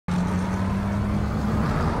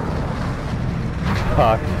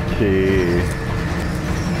Ok.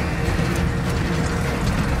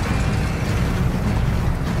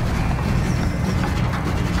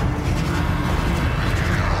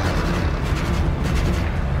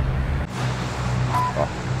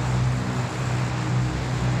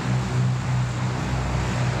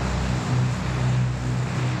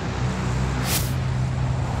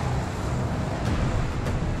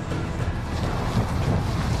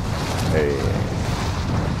 Hey.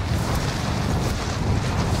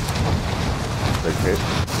 Okay.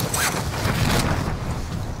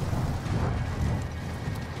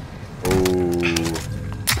 Oh.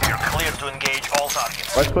 You're clear to engage all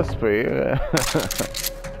targets. Ouais, c'est pas super.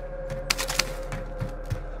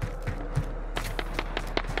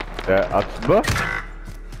 En dessous de bas?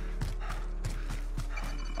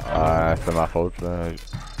 Ah, c'est ma faute là.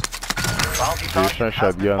 J'ai juste un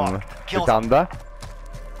shotgun là. T'es en dedans?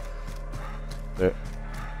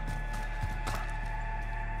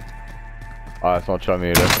 Ah, son chum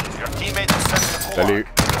est là. Salut.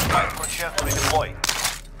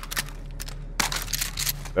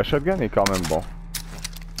 Le shotgun est quand même bon.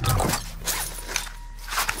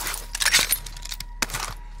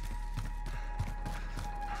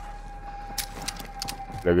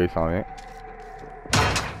 Le gars il s'en vient.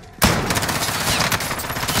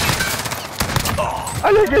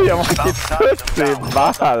 Ah le gars il a manqué toutes ses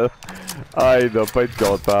balles! Ah il doit pas être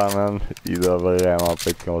content man. Il doit vraiment pas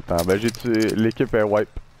être content. Ben j'ai tué. L'équipe est wipe.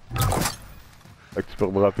 Fait que tu peux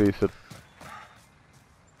redropper ici.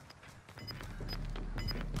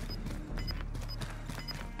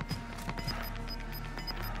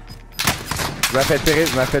 Je m'ai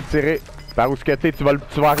fait tirer. Par où ce que t'es, tu vas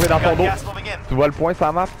arriver dans ton dos. Tu vois le point sur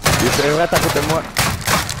la map? Il est vrai à côté de moi.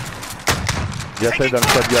 Il essaie de me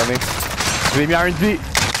shotgunner. Je l'ai mis à un de vie.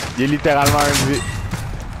 Il est littéralement à un de vie.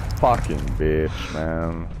 Fucking bitch,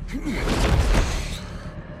 man.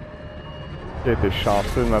 Ok, t'es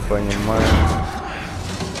chanceux de ma poignée de main.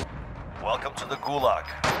 Welcome to the Gulag.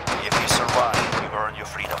 If you survive, you earn your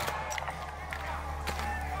freedom.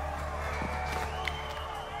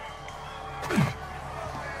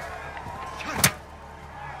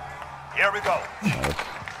 Here we go. Nice.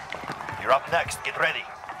 You're up next. Get ready.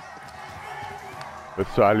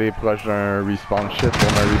 Peux-tu aller proche d'un respawn shit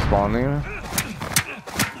pour me respawner là?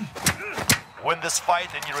 Win this fight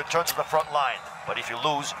and you return to the front line. But if you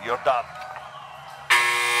lose, you're done.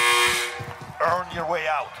 Earn your way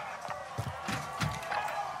out.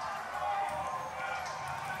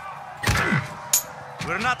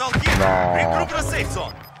 We're not all here. Regroup to the safe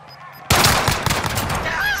zone.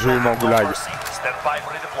 J'ai eu mon goulag. Stand by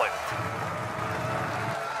for redeployment.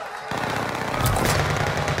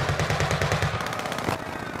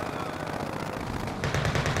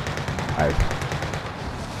 Hey.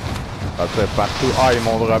 Ça fait partout. Ah, ils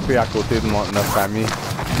m'ont droppé à côté de notre ami.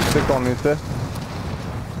 Tu sais qu'on était?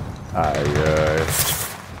 Aïe aïe.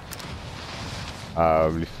 Ah,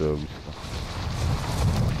 oublie ça, oublie ça.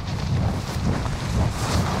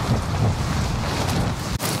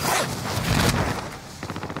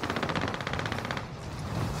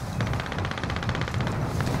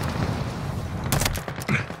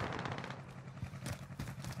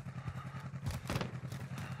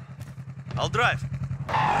 I'll drive.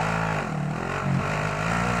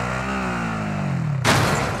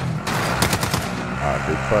 Ah,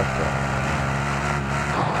 c'est pas ça.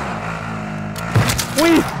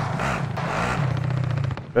 Oui!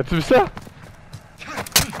 As-tu vu ça?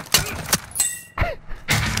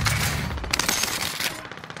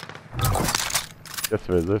 Qu'est-ce que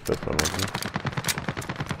tu veux dire, ça, aujourd'hui?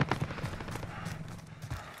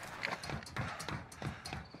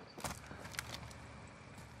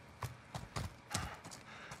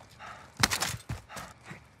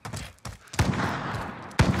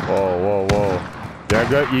 Wow, wow, wow. Y'a un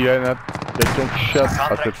gars, il y a quelqu'un qui shot.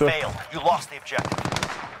 Ah, c'est ça?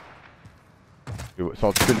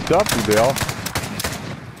 Sont-ils sur le top ou dehors?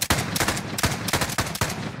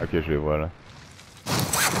 Ok, je les vois là.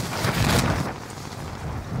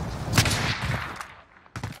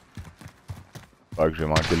 Fuck, j'ai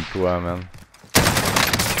manqué le toit, man.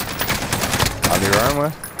 J'en ai eu un, moi.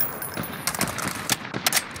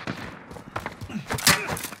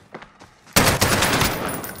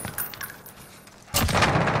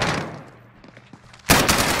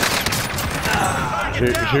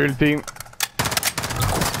 J'ai eu le team.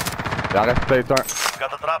 Il en reste peut-être un.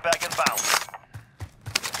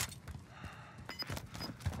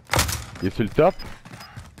 Il est sur le top.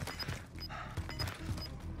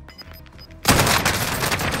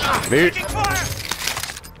 Mais...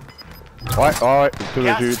 Ouais,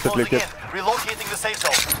 j'ai eu toute l'équipe.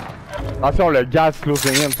 Attention, le gaz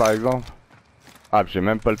closing in par exemple. Ah, j'ai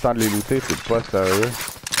même pas le temps de les looter, c'est pas sérieux.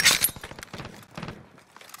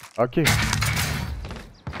 Ok.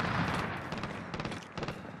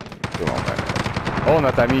 C'est bon, ben. Oh,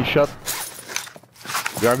 notre ami il shot.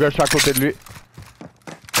 Il y a un gars juste à côté de lui.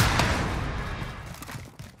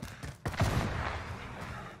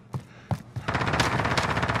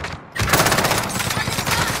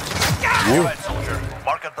 Il est où?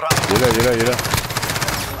 Il est là.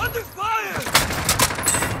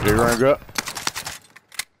 J'ai eu un gars.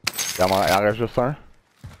 Il en reste juste un.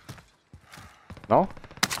 Non?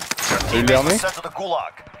 C'est le dernier?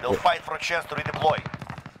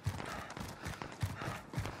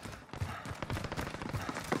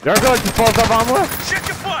 Y'a un gars qui passe devant moi!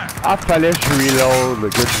 Ah, fallait que je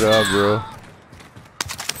reload. Good job, bro.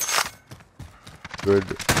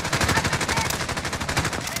 Good.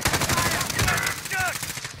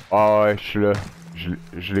 Ah ouais, je suis là.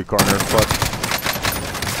 Je les corner spot.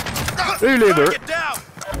 Et les deux!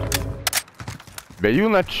 Ben, you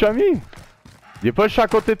notre chummy? Il est pas juste à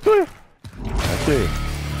côté de toi? Ok.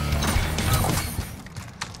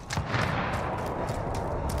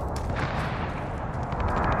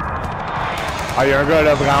 Ah, y'a un gars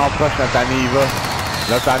là vraiment proche, notre ami il va.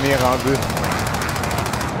 Notre ami est rendu.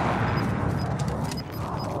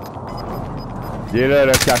 Il est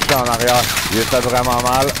là, caché en arrière. Il est fait vraiment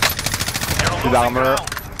mal. Plus d'armure.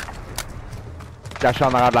 Caché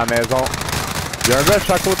en arrière de la maison. Y'a un gars de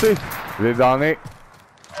chaque côté. Je l'ai donné.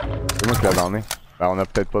 C'est moi qui l'ai donné. Ben, on a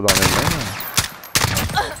peut-être pas donné le même.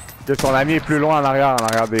 Mais... Son ami est plus loin en arrière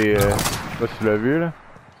des... je sais pas si tu l'as vu là.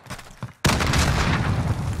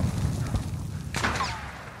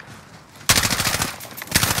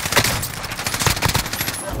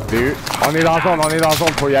 On est dans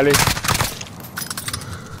zone, faut y aller.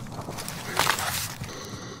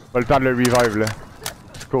 Pas le temps de le revive là.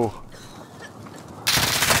 Je cours.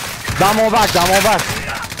 Dans mon bac.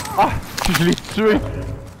 Ah, je l'ai tué.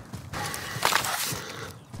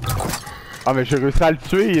 Ah mais j'ai réussi à le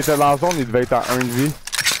tuer, il était dans la zone, il devait être à 1 de vie.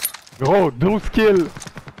 Gros, 12 kills.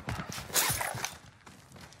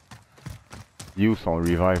 Il est où son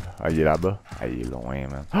revive? Ah, il est là-bas. Ah, il est loin,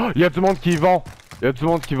 man. Oh, il y a du monde qui y vont. Il y a du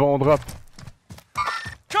monde qui vont drop.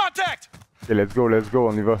 Ok, let's go,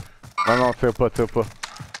 on y va. Non, tire pas.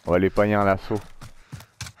 On va les pogner en l'assaut.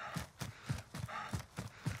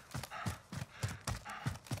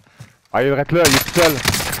 Ah, il devrait être là, il est tout seul.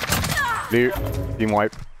 Les team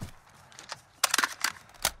wipe.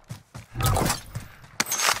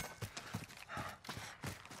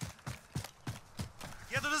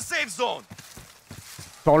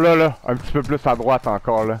 Ils sont là, un petit peu plus à droite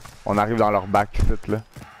encore là. On arrive dans leur back, c'est là.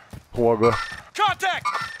 3 gars. Contact!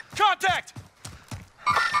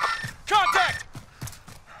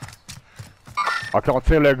 Ok, on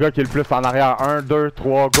tire le gars qui est le plus en arrière. 1, 2,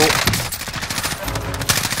 3, go!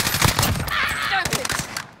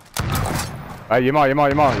 Ah, il est mort.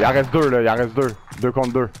 Il en reste 2 là, 2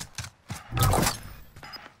 contre 2.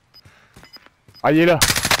 Ah, il est là.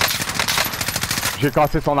 J'ai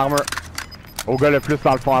cassé son armure. Au gars le plus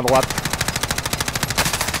dans le fond à droite.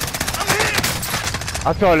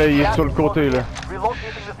 Ah ça là, il est sur le côté là.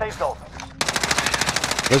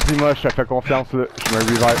 Vas-y moi, je te fais confiance là, je me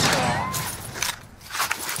revive.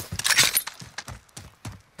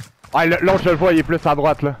 Ah l'autre je le vois, il est plus à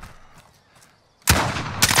droite là.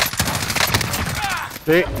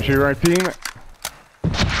 Ok, j'ai eu un team.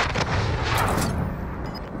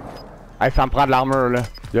 Hey, ça me prend de l'armure là.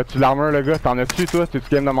 Y'a-tu de l'armure le gars? T'en as-tu toi? T'es-tu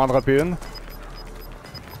game de m'en dropper une?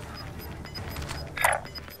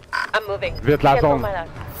 Vite la zone.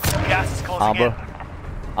 En bas.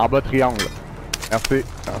 En bas triangle. Merci.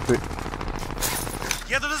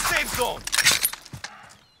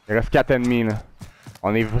 Il reste 4 ennemis là.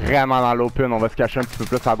 On est vraiment dans l'open, on va se cacher un petit peu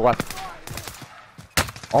plus à droite.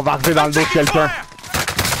 On va arriver dans le dos de quelqu'un.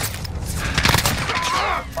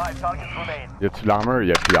 Y'a-tu de l'armure?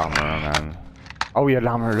 Y'a plus d'armure, man. Oh oui, y'a de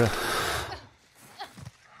l'armure là.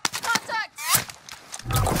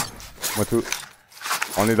 Moi tout.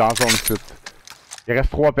 On est dans la zone ici. Il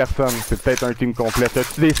reste 3 personnes, c'est peut-être un team complet.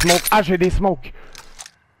 As-tu des smokes? Ah, j'ai des smokes!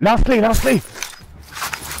 Lance-les!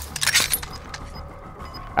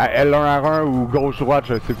 À L1R1 ou gauche-droite,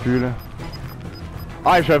 je sais plus là.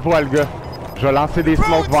 Ah, je vois le gars. Je vais lancer des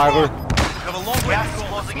smokes vers eux.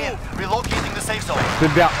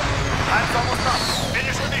 C'est bien.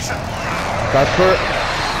 Ça se peut.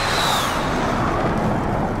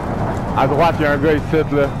 À droite, il y a un gars ici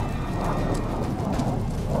là.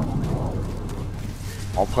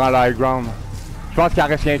 On prend l'high ground. Je pense qu'il en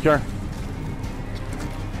reste quelqu'un.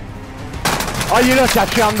 Ah, il est là,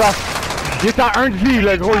 caché en dedans. Il est à 1 de vie,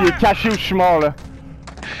 le gros. Il est caché où je suis mort, là.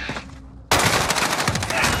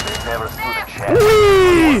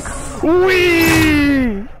 Oui!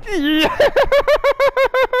 Oui! Yeah!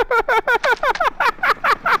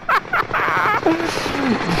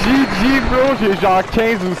 GG bro, j'ai genre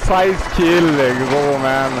 15 ou 16 kills le gros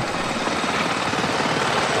man.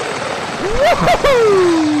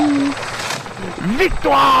 Wouhou!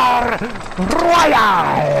 Victoire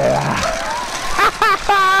royale!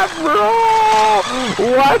 Bro!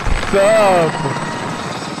 What's up?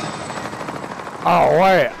 Oh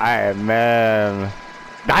ouais, hey man.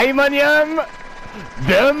 Daemonium,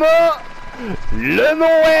 le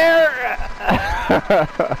nowhere.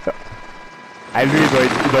 Hey, lui il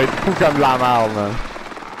doit être fou comme de la merde, man.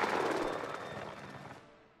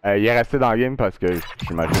 Il est resté dans le game parce que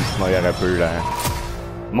j'imagine sinon il aurait pu là.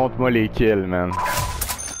 Montre-moi les kills, man.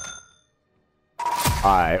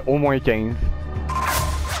 Ouais, au moins 15.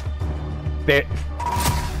 C'était...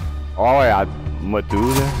 Oh ouais, moi tout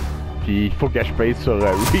là. Puis il faut que je paye sur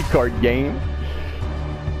Record Game.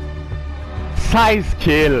 16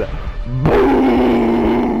 kills!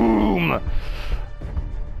 Boom!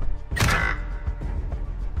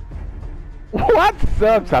 What's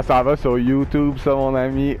up? Ça s'en va sur YouTube, ça mon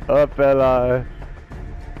ami. Hop là!